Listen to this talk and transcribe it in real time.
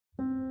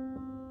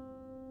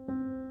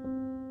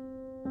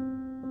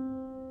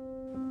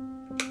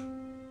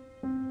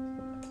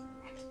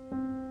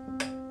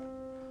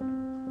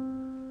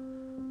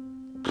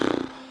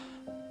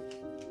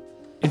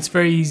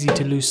very easy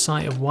to lose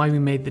sight of why we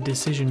made the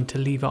decision to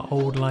leave our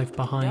old life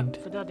behind.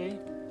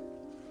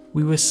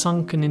 We were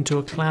sunken into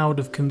a cloud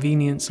of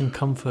convenience and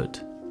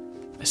comfort,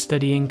 a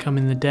steady income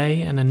in the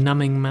day and a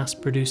numbing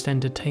mass-produced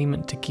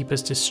entertainment to keep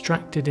us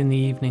distracted in the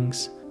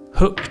evenings,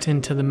 hooked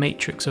into the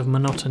matrix of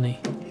monotony.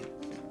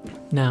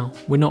 Now,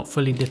 we're not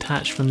fully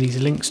detached from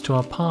these links to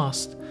our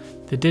past.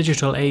 The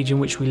digital age in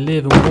which we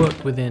live and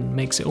work within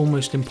makes it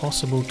almost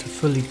impossible to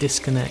fully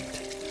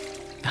disconnect.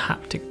 The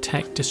haptic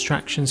tech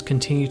distractions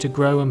continue to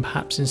grow, and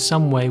perhaps in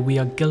some way we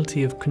are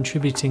guilty of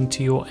contributing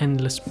to your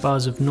endless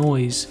buzz of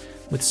noise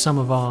with some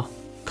of our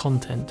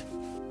content.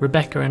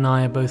 Rebecca and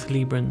I are both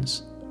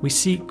Librans. We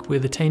seek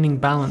with attaining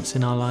balance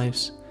in our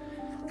lives.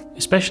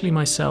 Especially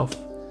myself,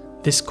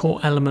 this core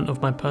element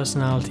of my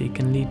personality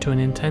can lead to an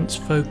intense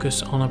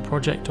focus on a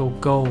project or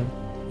goal,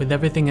 with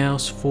everything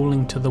else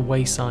falling to the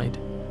wayside.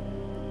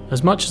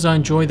 As much as I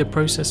enjoy the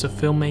process of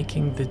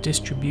filmmaking, the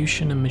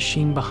distribution and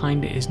machine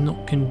behind it is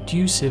not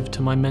conducive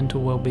to my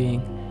mental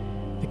well-being.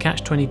 The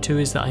catch-22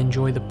 is that I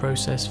enjoy the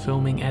process,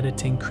 filming,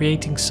 editing,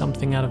 creating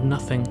something out of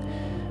nothing.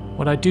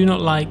 What I do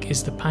not like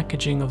is the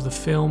packaging of the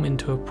film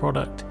into a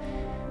product.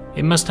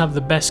 It must have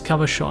the best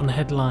cover shot and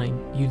headline.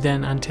 You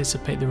then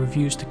anticipate the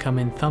reviews to come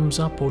in thumbs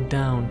up or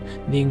down,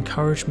 the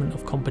encouragement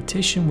of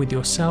competition with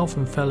yourself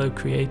and fellow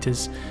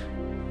creators.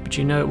 But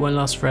you know it won't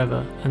last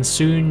forever, and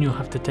soon you'll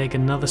have to take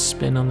another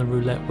spin on the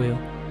roulette wheel.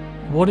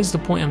 What is the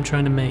point I'm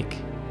trying to make?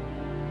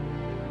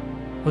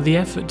 Well, the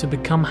effort to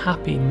become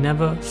happy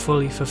never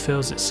fully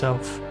fulfills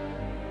itself.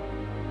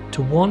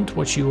 To want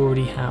what you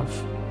already have.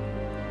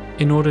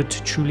 In order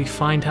to truly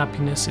find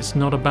happiness, it's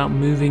not about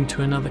moving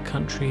to another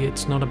country,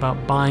 it's not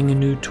about buying a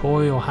new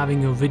toy or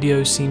having your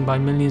videos seen by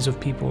millions of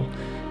people.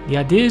 The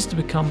idea is to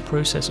become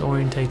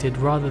process-orientated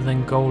rather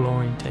than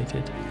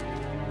goal-orientated.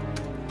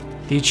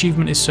 The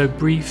achievement is so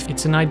brief,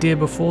 it's an idea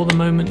before the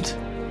moment,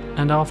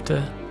 and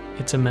after,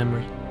 it's a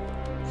memory.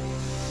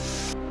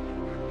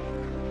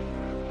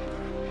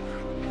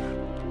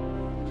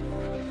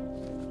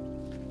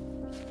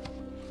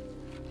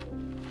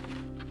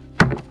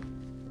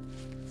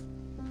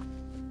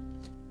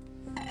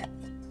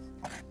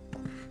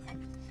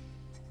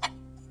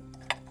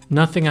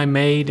 Nothing I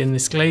made in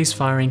this glaze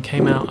firing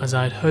came out as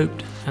I had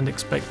hoped and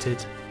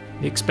expected.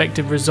 The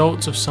expected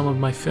results of some of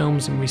my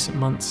films in recent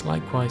months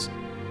likewise.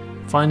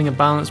 Finding a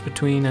balance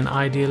between an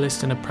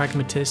idealist and a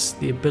pragmatist,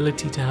 the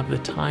ability to have the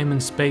time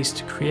and space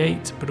to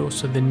create, but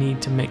also the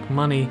need to make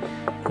money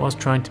whilst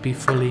trying to be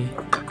fully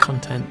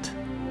content.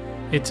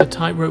 It's a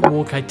tightrope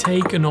walk I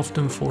take and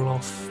often fall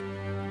off.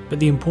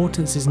 But the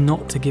importance is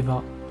not to give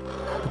up,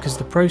 because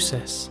the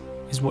process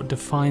is what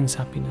defines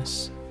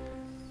happiness.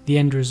 The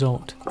end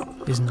result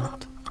is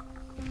not.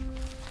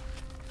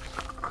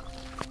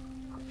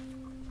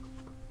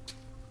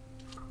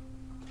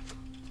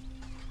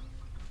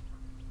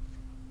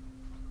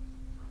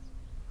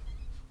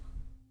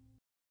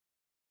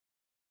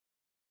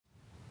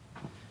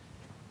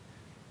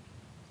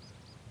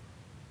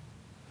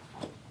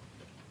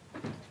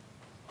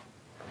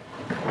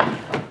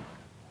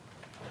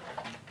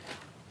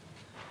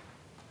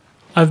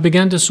 I've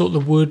begun to sort the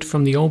wood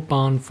from the old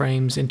barn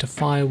frames into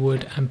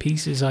firewood and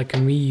pieces I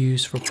can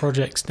reuse for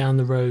projects down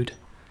the road.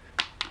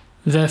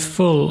 They're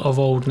full of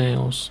old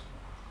nails.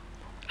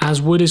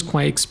 As wood is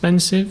quite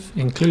expensive,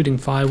 including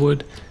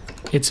firewood,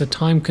 it's a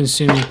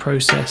time-consuming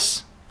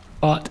process,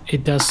 but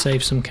it does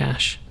save some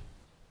cash.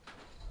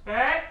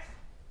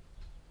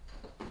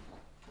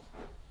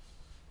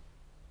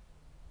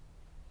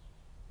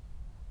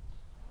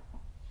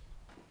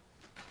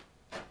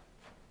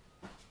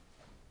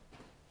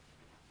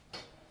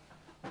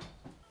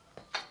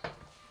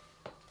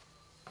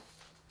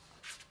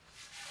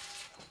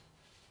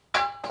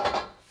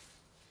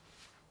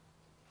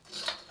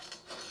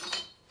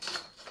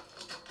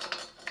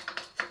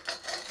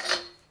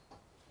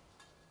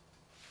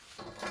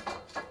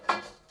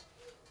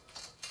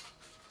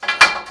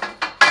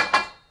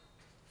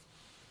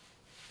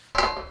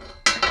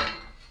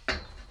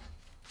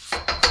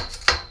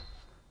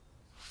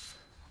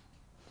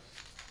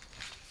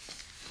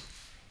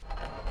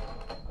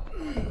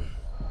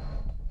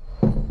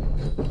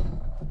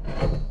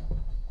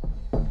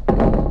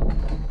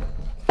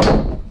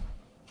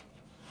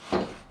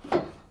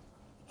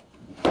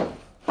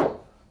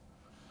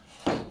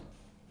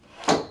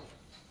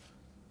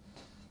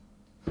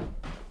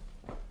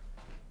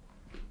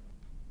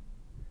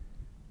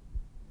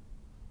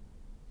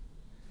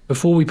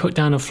 Before we put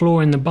down a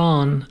floor in the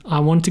barn, I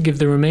want to give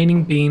the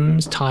remaining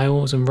beams,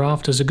 tiles and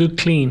rafters a good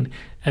clean,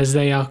 as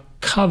they are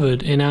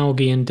covered in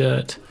algae and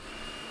dirt.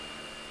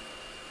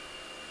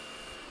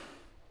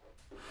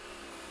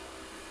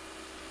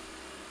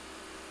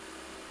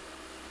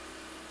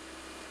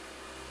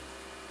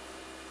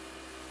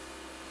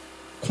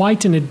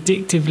 Quite an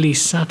addictively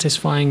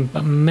satisfying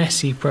but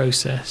messy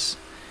process.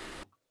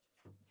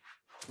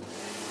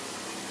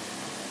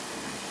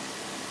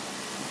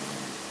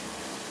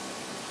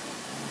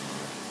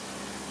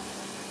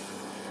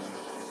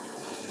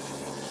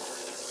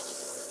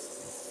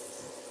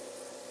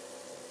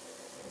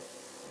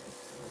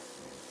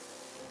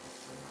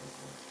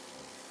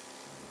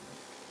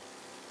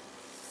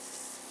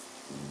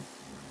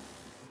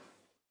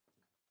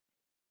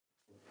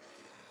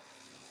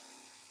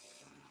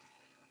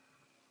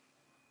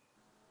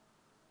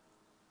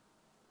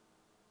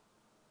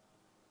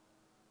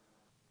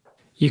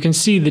 You can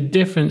see the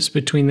difference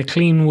between the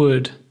clean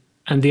wood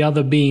and the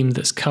other beam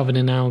that's covered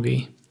in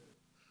algae.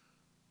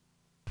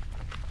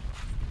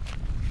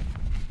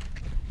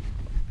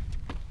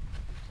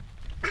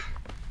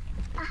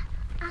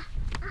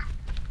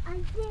 I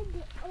did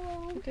it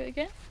all. Do it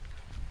again.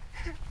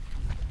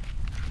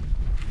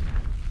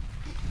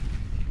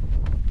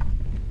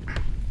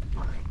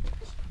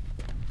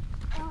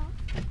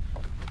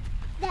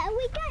 There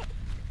we go.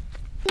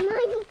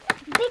 Mine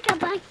bigger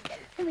bite.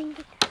 I mean,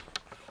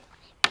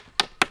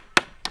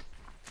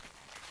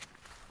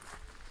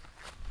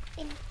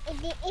 is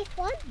it this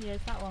one? Yeah,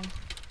 it's that one.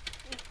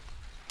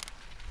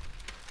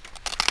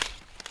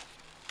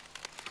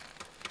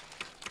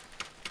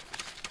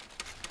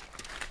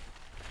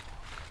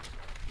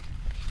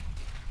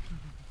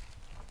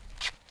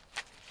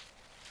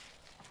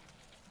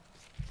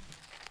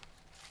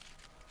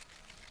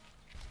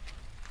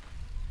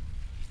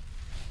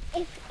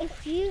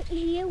 If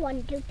you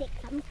want to pick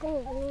some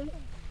gold.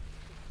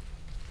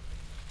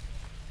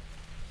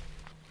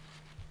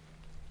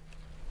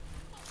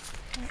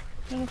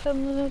 You want to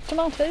film the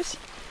tomatoes?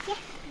 Yes,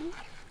 please.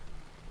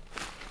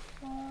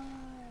 Oh,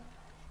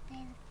 they're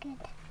good.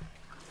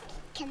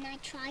 Can I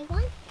try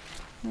one?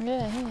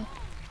 Yeah.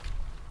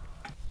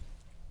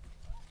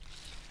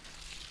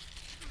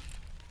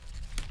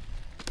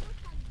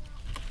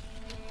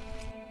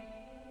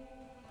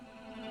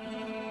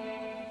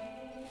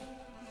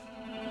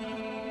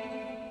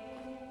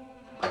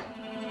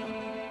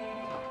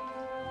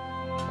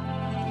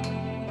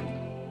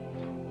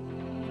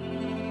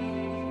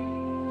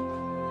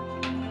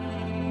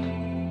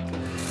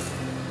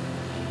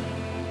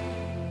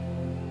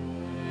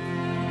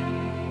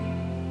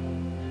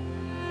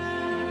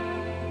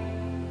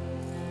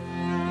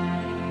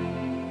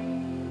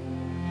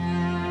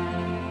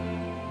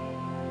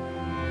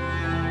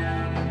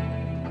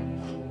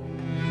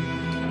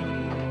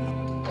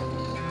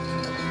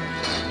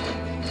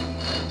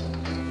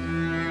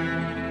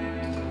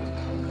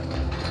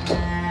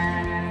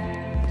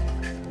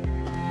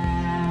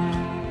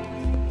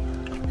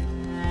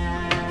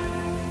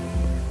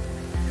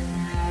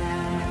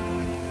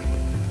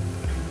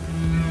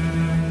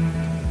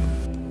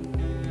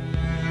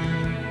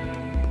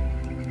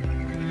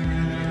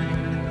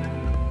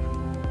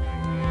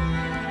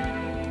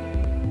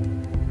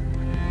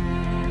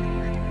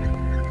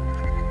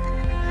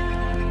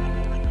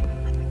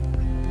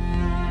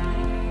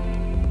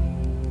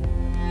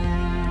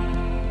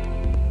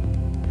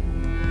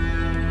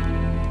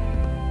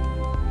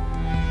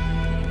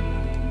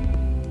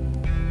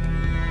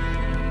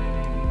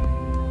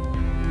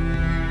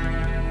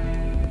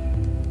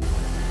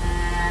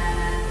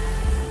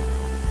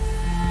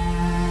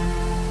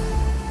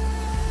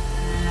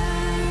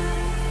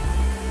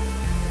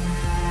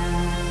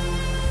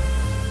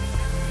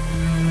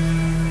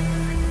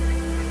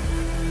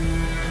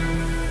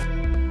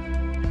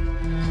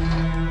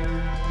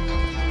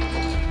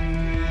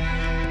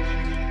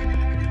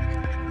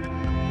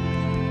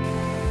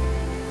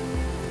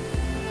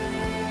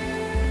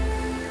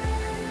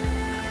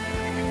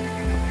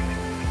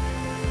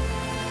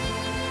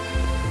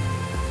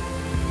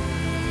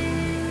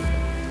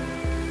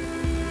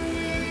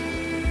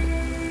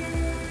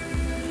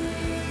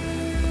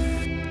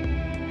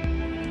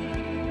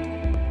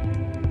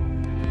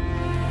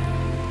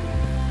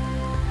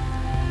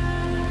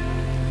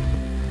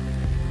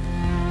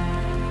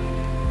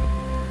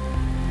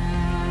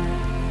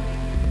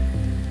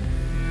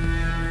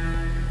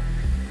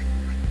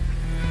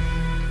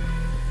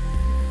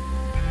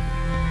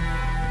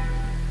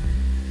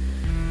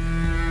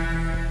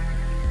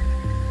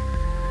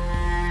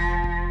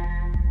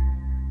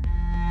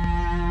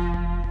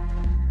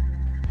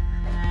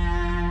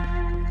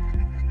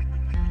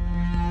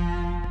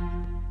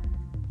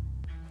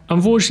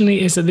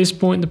 Unfortunately, it's at this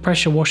point the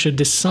pressure washer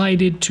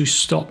decided to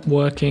stop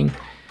working.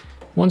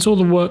 Once all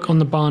the work on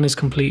the barn is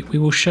complete, we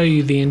will show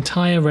you the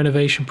entire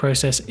renovation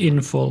process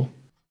in full.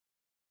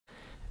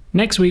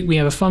 Next week we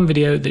have a fun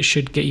video that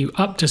should get you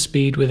up to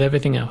speed with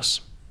everything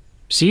else.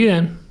 See you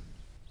then!